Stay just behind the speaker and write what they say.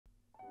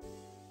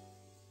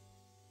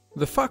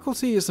The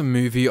Faculty is a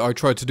movie I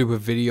tried to do a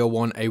video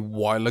on a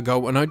while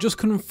ago, and I just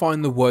couldn't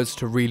find the words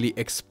to really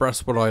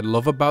express what I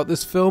love about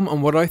this film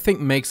and what I think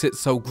makes it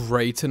so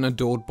great and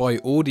adored by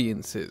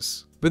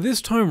audiences. But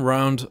this time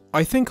round,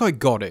 I think I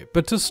got it.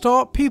 But to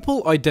start,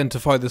 people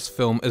identify this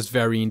film as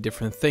varying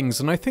different things,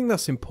 and I think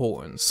that's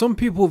important. Some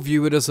people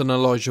view it as an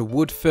Elijah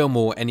Wood film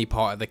or any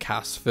part of the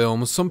cast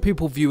film. Some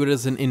people view it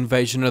as an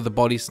Invasion of the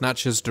Body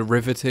Snatchers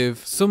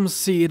derivative. Some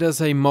see it as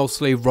a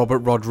mostly Robert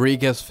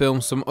Rodriguez film.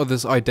 Some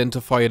others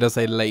identify it as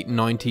a late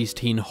 90s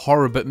teen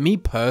horror. But me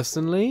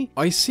personally,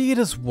 I see it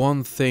as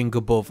one thing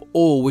above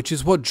all, which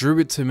is what drew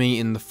it to me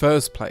in the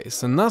first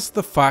place, and that's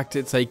the fact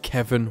it's a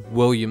Kevin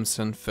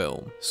Williamson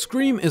film.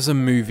 Scream is a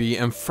movie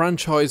and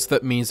franchise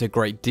that means a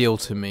great deal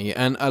to me,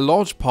 and a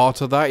large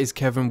part of that is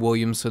Kevin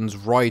Williamson's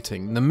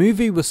writing. The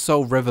movie was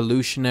so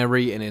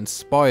revolutionary and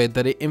inspired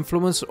that it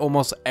influenced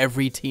almost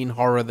every teen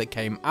horror that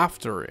came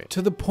after it,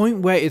 to the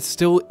point where it's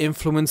still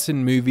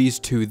influencing movies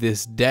to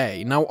this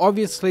day. Now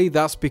obviously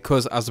that's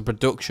because as a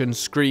production,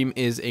 Scream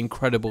is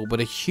incredible,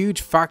 but a huge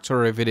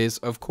factor of it is,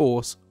 of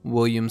course,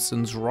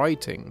 Williamson's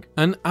writing.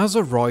 And as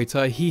a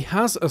writer, he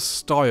has a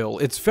style.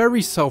 It's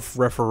very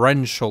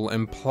self-referential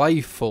and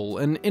playful,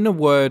 and in a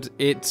word,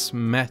 it's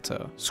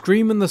meta.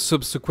 Scream and the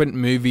subsequent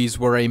movies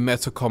were a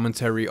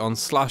meta-commentary on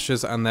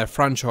slashers and their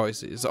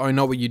franchises. I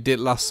Know What You Did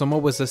Last Summer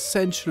was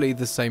essentially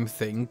the same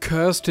thing.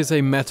 Cursed is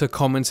a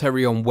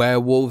meta-commentary on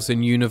werewolves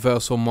and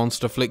universal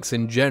monster flicks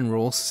in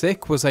general.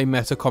 Sick was a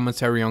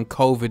meta-commentary on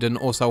COVID and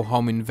also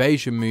home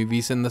invasion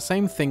movies, and the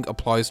same thing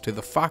applies to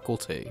The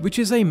Faculty, which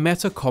is a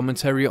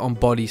meta-commentary on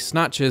body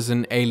snatchers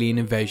and alien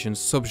invasion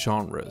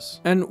subgenres.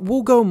 And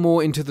we'll go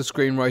more into the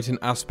screenwriting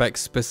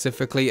aspects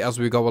specifically as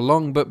we go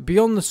along, but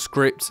beyond the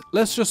script,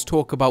 let's just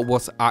talk about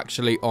what's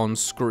actually on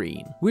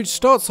screen. Which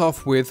starts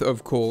off with,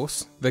 of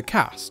course, the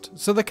cast.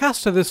 So the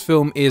cast of this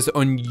film is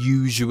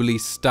unusually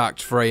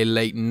stacked for a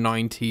late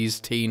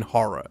 90s teen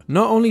horror.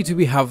 Not only do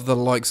we have the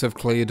likes of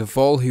Clea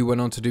Duvall, who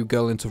went on to do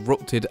Girl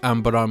Interrupted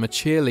and But I'm a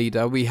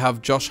Cheerleader, we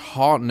have Josh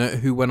Hartnett,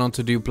 who went on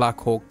to do Black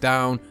Hawk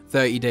Down,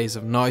 30 Days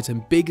of Night,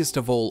 and biggest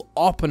of all,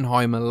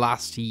 Oppenheimer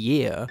last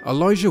year.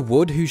 Elijah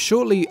Wood, who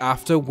shortly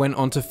after went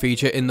on to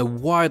feature in the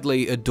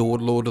widely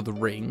adored Lord of the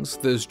Rings.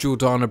 There's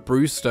Jordana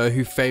Brewster,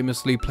 who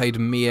famously played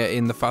Mia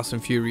in the Fast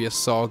and Furious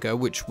saga,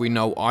 which we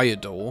know I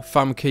adore.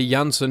 Famke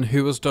Janssen,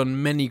 who has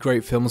done many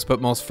great films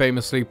but most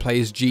famously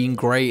plays Jean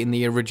Grey in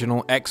the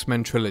original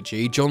X-Men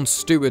trilogy. Jon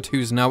Stewart,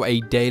 who's now a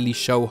Daily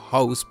Show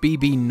host.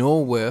 Bebe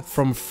Neuwirth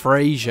from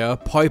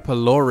Frasier. Piper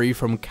Laurie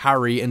from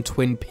Carrie and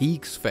Twin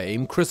Peaks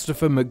fame.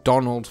 Christopher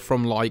McDonald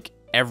from like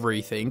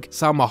everything.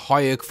 Salma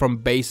Hayek from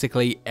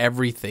basically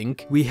everything.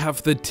 We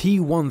have the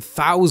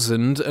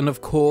T-1000 and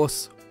of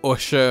course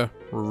Usher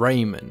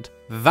Raymond.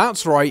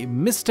 That's right,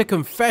 Mr.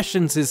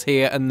 Confessions is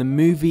here and the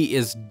movie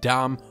is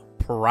damn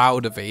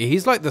proud of it.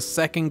 He's like the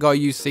second guy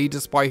you see,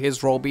 despite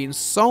his role being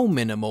so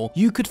minimal,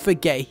 you could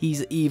forget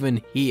he's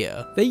even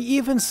here. They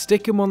even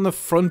stick him on the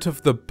front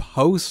of the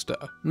poster.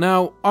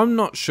 Now, I'm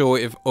not sure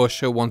if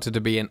Usher wanted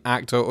to be an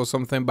actor or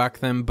something back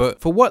then,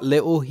 but for what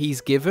little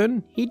he's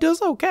given, he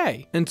does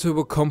okay. And to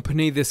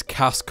accompany this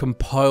cast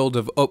compiled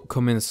of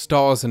upcoming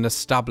stars and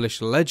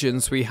established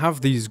legends, we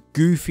have these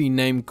goofy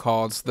name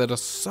cards that are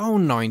so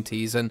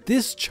 90s, and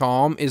this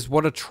charm is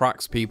what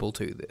attracts people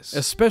to this.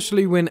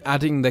 Especially when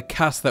adding the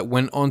cast that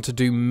went on to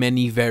do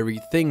many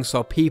varied things,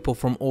 so people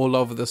from all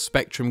over the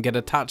spectrum get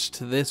attached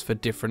to this for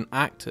different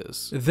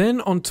actors. Then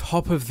on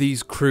top of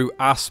these crew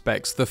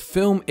aspects, the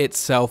film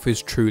itself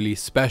is truly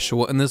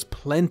special, and there's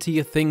plenty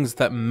of things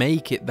that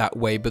make it that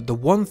way, but the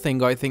one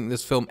thing I think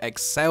this film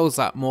excels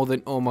at more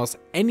than almost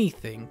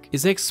anything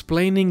is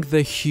explaining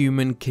the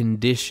human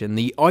condition,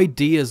 the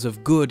ideas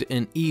of good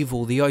and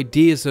evil, the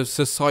ideas of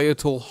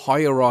societal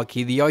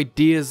hierarchy, the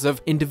ideas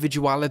of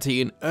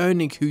individuality and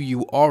earning who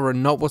you are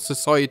and not what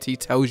society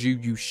tells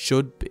you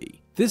should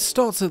be. This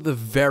starts at the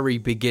very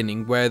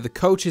beginning, where the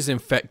coach is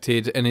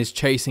infected and is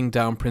chasing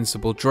down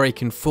Principal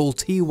Drake in full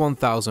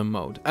T-1000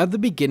 mode. At the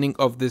beginning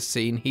of this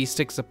scene, he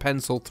sticks a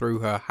pencil through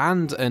her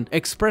hand and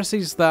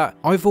expresses that,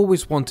 "I've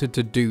always wanted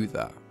to do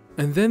that."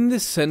 And then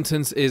this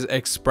sentence is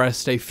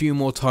expressed a few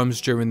more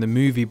times during the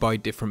movie by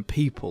different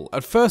people.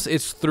 At first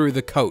it's through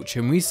the coach,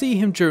 and we see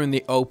him during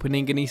the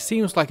opening and he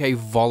seems like a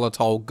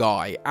volatile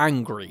guy,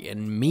 angry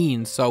and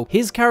mean, so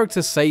his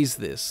character says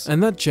this,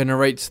 and that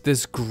generates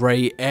this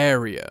grey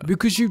area,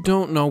 because you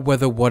don't know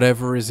whether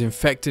whatever is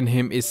infecting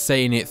him is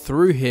saying it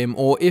through him,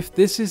 or if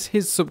this is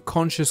his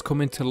subconscious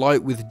coming to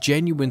light with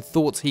genuine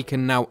thoughts he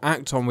can now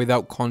act on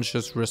without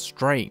conscious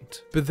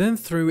restraint. But then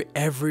through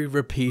every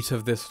repeat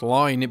of this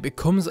line, it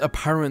becomes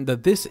apparent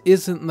that this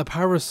isn't the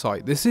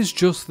parasite, this is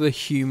just the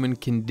human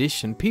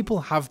condition.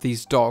 People have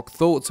these dark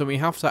thoughts and we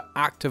have to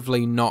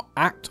actively not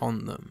act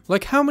on them.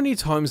 Like, how many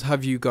times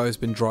have you guys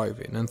been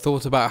driving and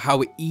thought about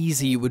how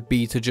easy it would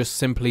be to just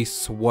simply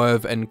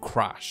swerve and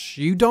crash?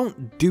 You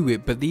don't do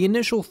it, but the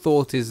initial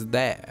thought is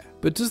there.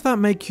 But does that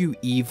make you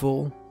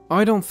evil?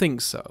 I don't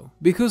think so,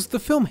 because the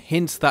film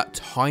hints that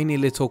tiny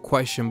little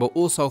question, but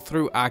also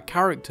through our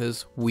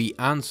characters, we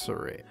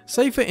answer it.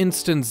 Say for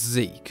instance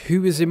Zeke,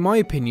 who is in my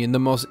opinion the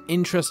most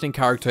interesting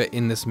character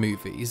in this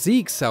movie.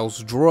 Zeke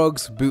sells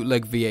drugs,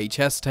 bootleg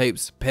VHS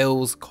tapes,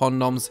 pills,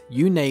 condoms,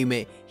 you name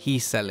it,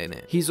 he's selling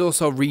it. He's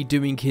also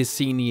redoing his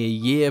senior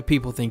year,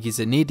 people think he's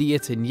an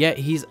idiot, and yet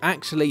he's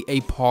actually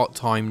a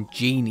part-time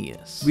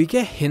genius. We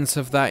get hints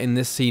of that in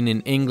this scene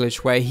in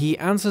English where he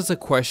answers a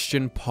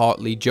question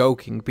partly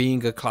joking,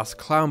 being a class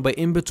clown, but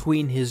in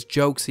between his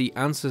jokes he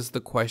answers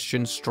the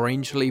question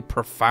strangely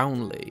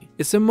profoundly.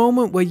 It's a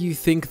moment where you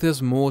think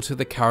there's more to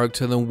the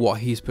character than what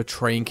he's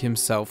portraying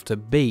himself to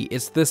be.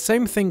 It's the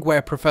same thing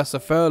where Professor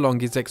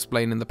Furlong is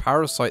explaining the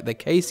parasite that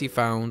Casey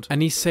found,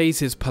 and he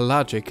says it's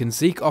pelagic, and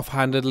Zeke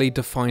offhandedly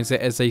defines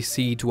it as a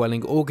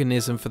sea-dwelling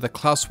organism for the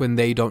class when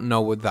they don't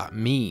know what that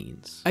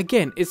means.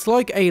 Again, it's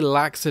like a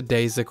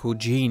lackadaisical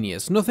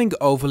genius, nothing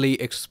overly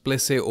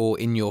explicit or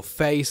in your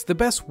face. The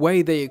best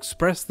way they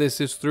express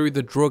this is through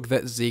the drug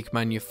that Zeke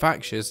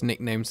manufactures,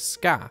 nicknamed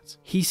Scat.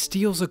 He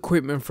steals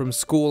equipment from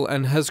school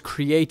and has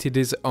created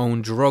his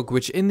own drug,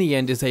 which in the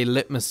end is a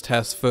litmus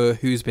test for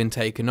who's been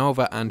taken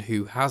over and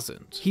who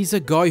hasn't. He's a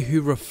guy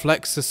who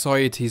reflects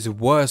society's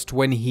worst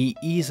when he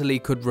easily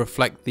could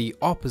reflect the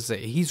opposite.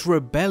 He's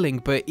rebelling,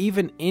 but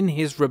even in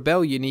his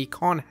rebellion he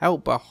can't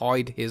help but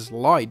hide his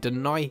light,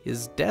 deny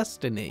his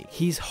destiny.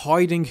 He's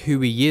hiding who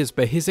he is,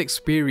 but his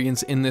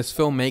experience in this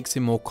film makes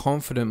him more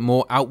confident,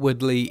 more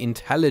outwardly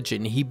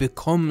intelligent. He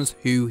becomes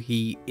who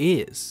he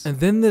is. And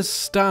then there's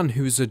Stan,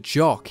 who's a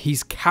jock.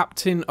 He's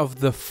captain of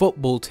the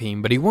football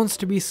team, but he wants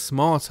to be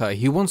smarter.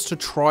 He wants to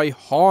try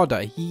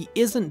harder. He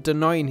isn't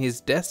denying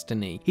his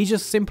destiny. He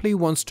just simply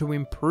wants to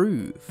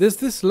improve. There's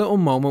this little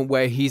moment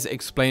where he's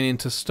explaining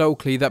to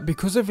Stokely that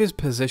because of his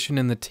position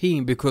in the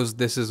team, because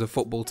this is a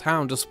football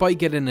town, despite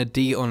getting a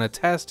D on a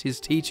test, his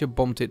teacher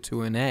bumped it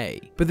to an A.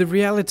 But the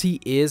reality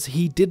is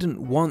he didn't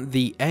want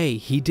the A.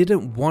 He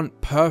didn't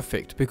want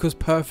perfect, because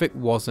perfect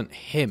wasn't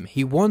him.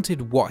 He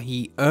wanted what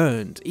he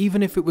earned,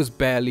 even if it was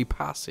barely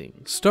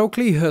passing.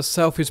 Stokely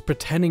herself is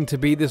pretending to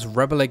be this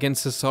rebel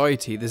against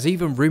society. There's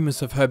even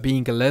rumors of her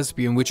being a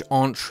lesbian which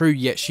aren't true,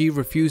 yet she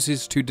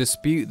refuses to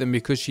dispute them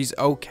because she's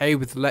okay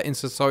with letting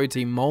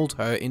society mold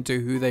her into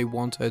who they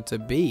want her to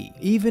be,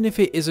 even if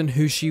it isn't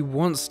who she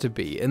wants to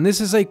be. And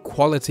this is a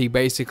quality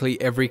basically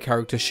every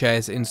character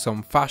shares in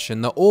some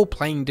fashion. They're all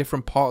playing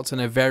different parts in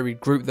a varied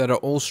group that are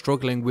all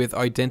struggling with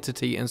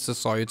identity and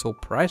societal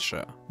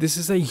pressure. This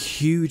is a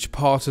huge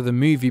part of the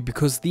movie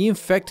because the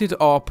infected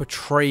are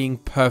portraying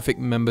perfect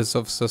members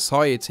of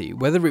society,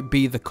 whether it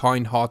be the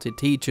kind-hearted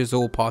teachers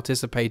or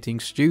participating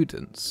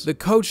students. The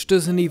coach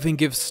doesn't even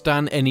give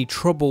Stan any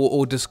trouble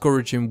or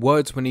discouraging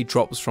words when he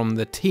drops from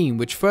the team,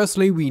 which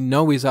firstly we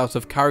know is out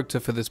of character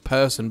for this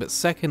person, but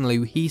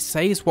secondly he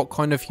says what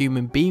kind of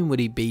human being would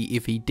he be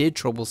if he did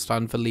trouble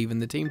Stan for leaving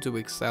the team to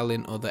excel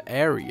in other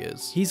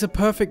areas. He's a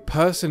perfect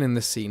person in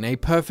the scene, a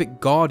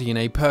perfect guardian,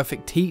 a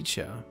perfect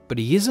teacher, but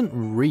he isn't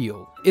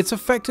real. It's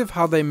effective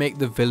how they make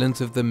the villains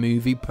of the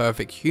movie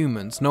perfect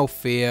humans. No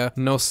fear,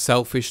 no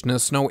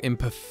selfishness, no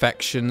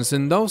imperfections,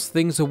 and those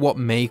things are what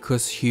make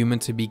us human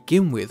to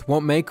begin with,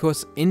 what make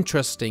us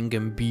interesting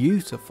and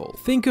beautiful.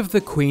 Think of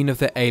the queen of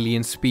the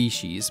alien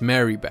species,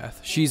 Mary Beth.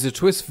 She's a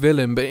twist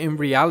villain, but in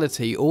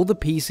reality all the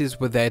pieces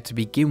were there to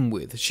begin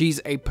with.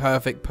 She's a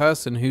perfect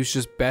person who's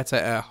just better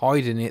at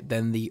hiding it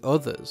than the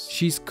others.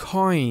 She's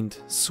kind,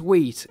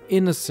 sweet,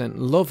 innocent,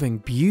 loving,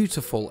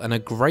 beautiful, and a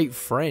great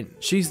friend.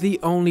 She's the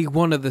only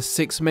one of the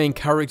 6 main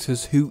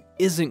characters who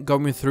isn't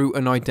going through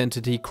an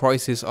identity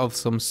crisis of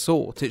some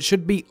sort. It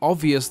should be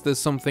obvious there's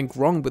something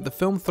wrong, but the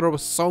film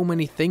throws so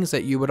many things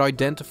at you with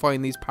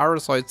identifying these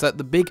parasites that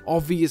the big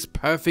obvious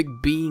perfect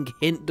being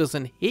hint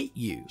doesn't hit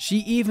you. She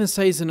even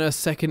says in her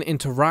second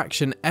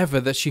interaction ever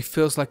that she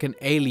feels like an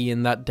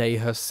alien that day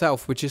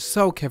herself, which is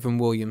so Kevin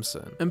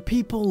Williamson. And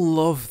people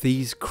love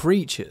these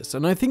creatures,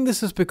 and I think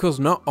this is because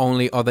not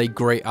only are they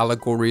great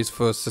allegories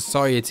for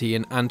society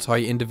and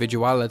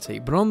anti-individuality,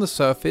 but on the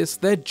surface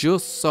they're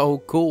just so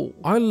cool.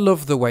 I love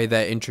the way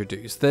they're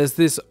introduced. There's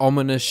this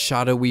ominous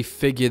shadowy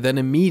figure, then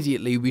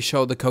immediately we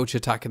show the coach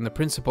attacking the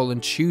principal,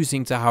 and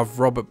choosing to have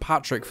Robert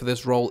Patrick for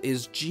this role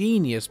is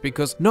genius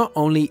because not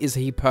only is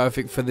he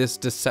perfect for this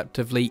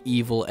deceptively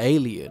evil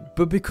alien,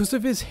 but because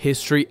of his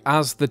history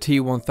as the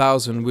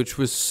T-1000, which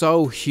was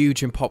so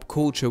huge in pop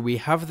culture, we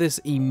have this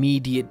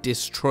immediate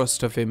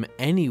distrust of him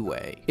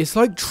anyway. It's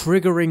like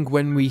triggering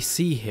when we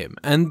see him,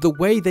 and the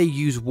way they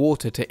use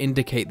water to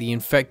indicate the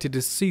infected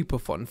is super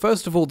fun.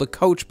 First of all, the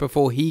coach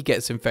before he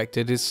gets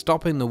infected is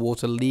stopping the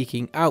water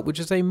leaking out, which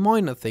is a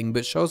minor thing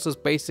but shows us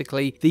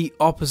basically the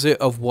opposite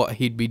of what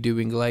he'd be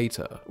doing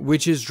later,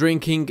 which is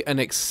drinking an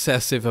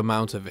excessive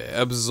amount of it,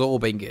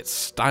 absorbing it,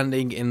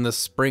 standing in the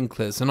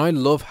sprinklers. And I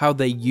love how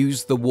they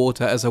use the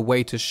water as a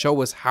way to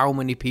show us how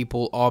many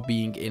people are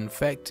being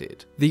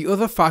infected. The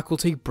other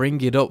faculty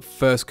bring it up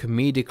first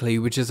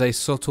comedically, which is a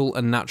subtle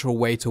and natural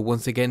way to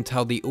once again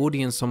tell the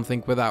audience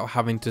something without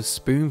having to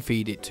spoon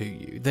feed it to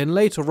you. Then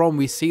later on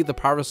we see the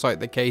parasite parasite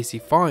that Casey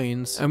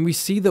finds, and we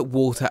see that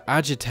water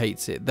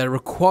agitates it. They're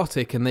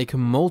aquatic and they can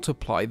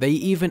multiply. They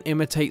even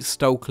imitate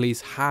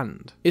Stokely's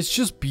hand. It's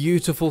just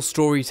beautiful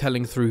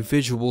storytelling through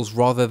visuals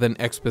rather than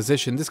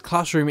exposition. This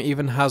classroom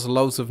even has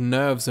loads of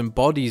nerves and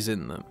bodies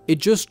in them. It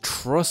just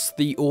trusts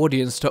the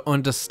audience to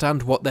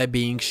understand what they're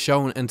being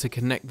shown and to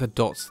connect the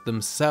dots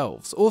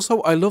themselves.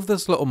 Also, I love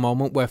this little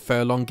moment where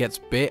Furlong gets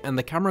bit and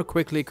the camera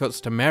quickly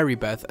cuts to Mary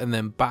Beth and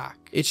then back.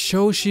 It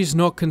shows she's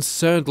not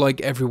concerned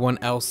like everyone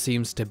else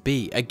seems to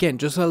be. Again,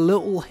 just a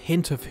little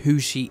hint of who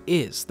she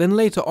is. Then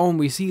later on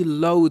we see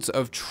loads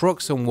of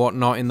trucks and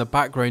whatnot in the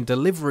background,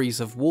 deliveries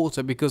of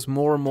water because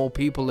more and more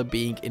people are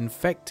being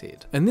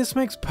infected. And this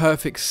makes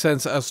perfect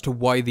sense as to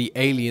why the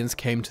aliens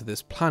came to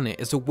this planet.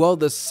 It's a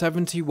world that's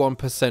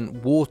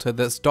 71% water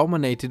that's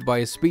dominated by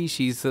a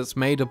species that's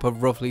made up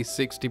of roughly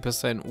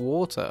 60%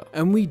 water.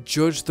 And we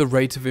judge the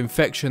rate of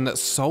infection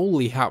that's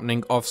solely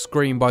happening off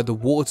screen by the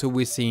water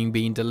we're seeing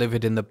being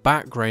delivered in the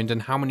background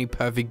and how many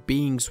perfect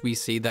beings we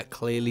see that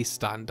clearly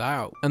stand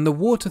out. And the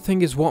water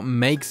thing is what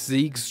makes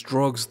Zeke's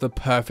drugs the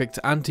perfect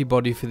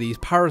antibody for these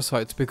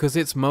parasites, because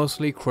it's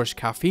mostly crushed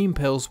caffeine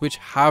pills which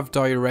have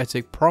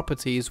diuretic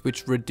properties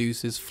which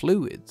reduces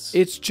fluids.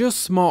 It's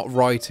just smart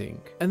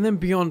writing. And then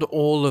beyond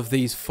all of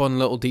these fun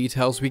little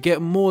details, we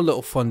get more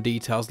little fun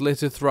details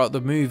littered throughout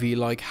the movie,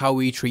 like how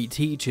we treat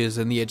teachers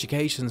and the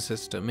education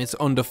system. It's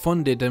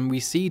underfunded and we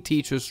see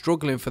teachers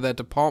struggling for their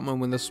department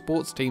when the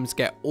sports teams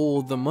get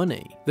all the money.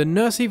 The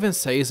nurse even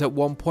says at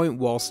one point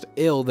whilst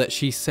ill that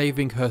she's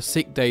saving her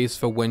sick days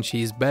for when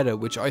she's better,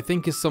 which I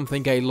think is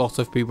something a lot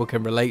of people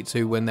can relate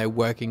to when they're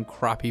working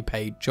crappy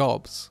paid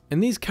jobs.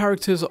 And these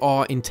characters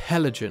are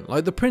intelligent,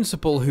 like the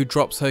principal who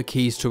drops her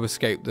keys to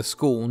escape the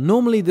school.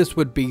 Normally this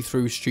would be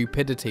through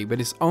stupidity,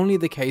 but it's only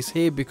the case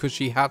here because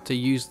she had to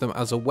use them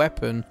as a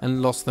weapon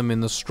and lost them in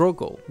the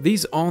struggle.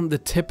 These aren't the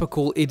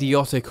typical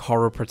idiotic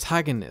horror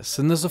protagonists,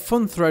 and there's a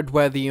fun thread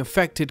where the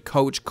infected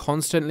coach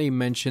constantly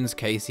mentions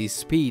Casey's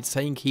speed,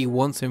 saying he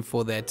wants him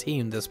for their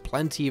team. There's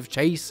plenty of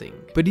chasing,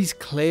 but he's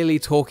clearly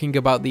talking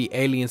about the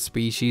alien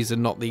species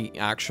and not the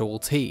actual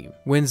team.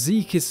 When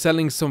Zeke is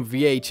selling some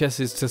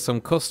VHSs to some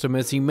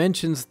customers, he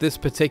mentions this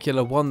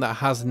particular one that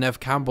has Neve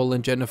Campbell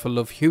and Jennifer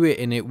Love Hewitt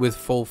in it with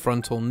full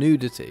frontal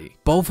nudity.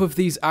 Both of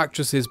these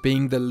actresses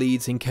being the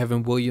leads in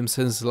Kevin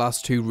Williamson's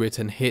last two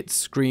written hits,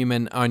 Scream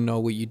and I Know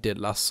What You Did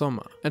Last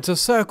Summer. And to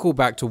circle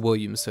back to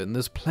Williamson,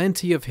 there's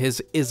plenty of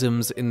his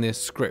isms in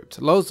this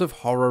script, loads of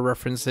horror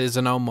references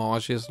and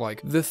homages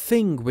like the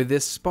Thing with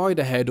this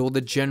spider head or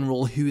the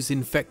general Who's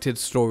Infected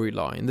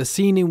storyline. The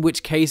scene in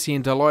which Casey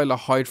and Delilah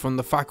hide from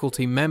the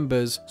faculty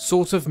members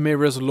sort of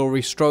mirrors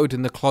Laurie Strode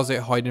in the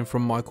closet hiding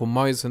from Michael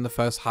Myers in the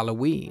first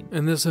Halloween.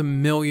 And there's a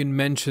million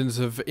mentions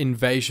of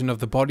Invasion of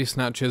the Body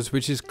Snatchers,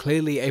 which is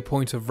clearly a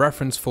point of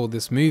reference for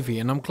this movie,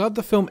 and I'm glad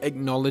the film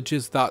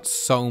acknowledges that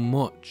so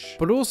much.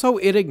 But also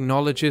it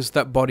acknowledges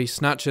that Body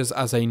Snatchers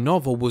as a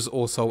novel was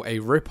also a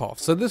ripoff.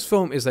 So this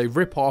film is a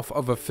ripoff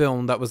of a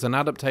film that was an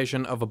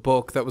adaptation of a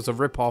book that was a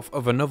ripoff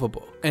of another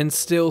book. And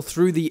still,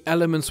 through the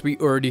elements we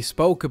already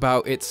spoke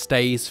about, it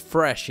stays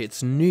fresh,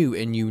 it's new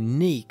and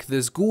unique.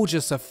 There's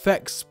gorgeous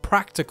effects,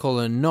 practical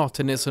and not,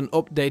 and it's an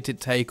updated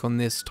take on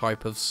this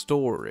type of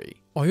story.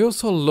 I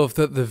also love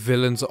that the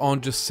villains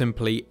aren't just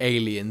simply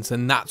aliens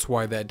and that's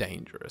why they're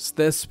dangerous.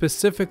 They're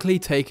specifically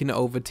taking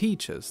over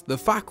teachers, the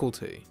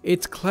faculty.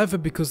 It's clever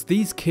because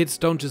these kids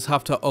don't just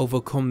have to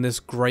overcome this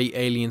great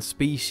alien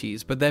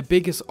species, but their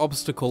biggest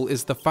obstacle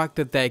is the fact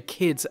that they're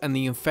kids and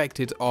the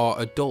infected are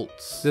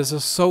adults. There's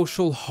a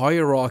social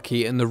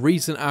hierarchy, and the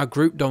reason our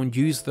group don't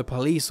use the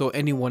police or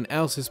anyone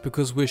else is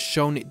because we're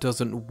shown it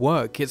doesn't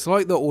work. It's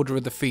like the Order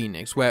of the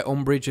Phoenix, where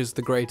Umbridge is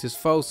the greatest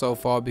foe so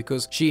far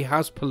because she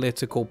has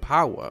political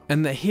power.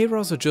 And the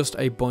heroes are just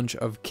a bunch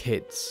of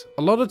kids.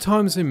 A lot of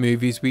times in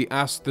movies we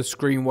ask the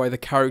screen why the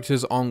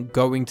characters aren't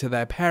going to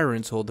their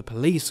parents or the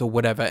police or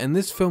whatever, and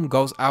this film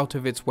goes out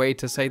of its way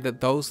to say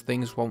that those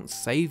things won't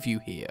save you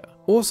here.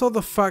 Also,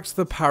 the fact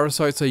the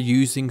parasites are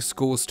using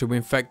schools to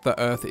infect the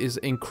earth is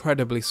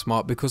incredibly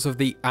smart because of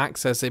the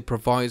access it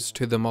provides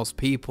to the most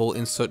people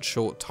in such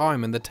short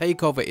time, and the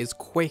takeover is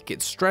quick,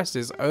 it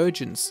stresses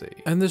urgency.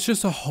 And there's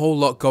just a whole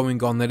lot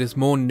going on that is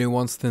more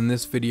nuanced than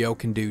this video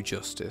can do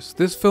justice.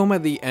 This film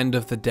at the end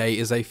of the day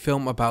is a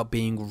film about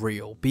being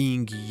real,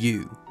 being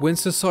you. When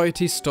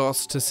society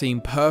starts to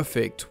seem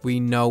perfect, we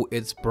know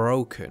it's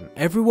broken.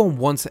 Everyone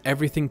wants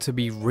everything to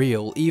be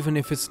real, even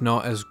if it's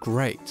not as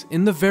great.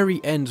 In the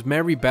very end,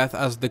 Mary Beth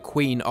as the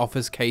Queen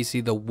offers Casey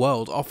the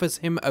world, offers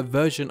him a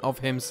version of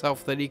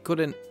himself that he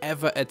couldn't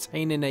ever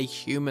attain in a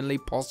humanly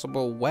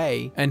possible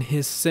way, and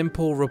his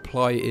simple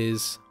reply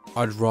is,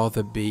 "I'd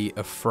rather be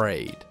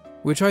afraid."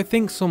 Which I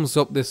think sums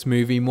up this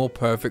movie more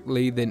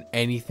perfectly than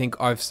anything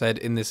I've said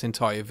in this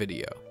entire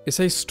video. It's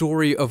a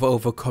story of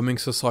overcoming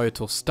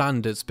societal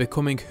standards,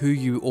 becoming who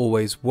you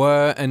always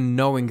were, and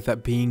knowing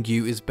that being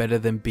you is better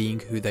than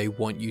being who they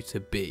want you to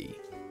be.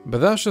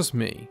 But that's just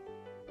me.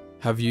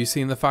 Have you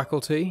seen The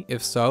Faculty?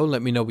 If so,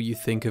 let me know what you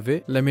think of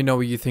it. Let me know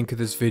what you think of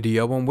this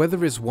video and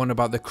whether it's one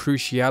about the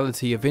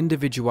cruciality of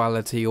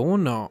individuality or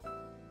not.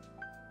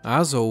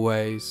 as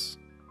always,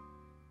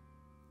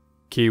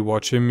 keep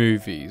watching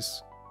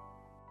movies.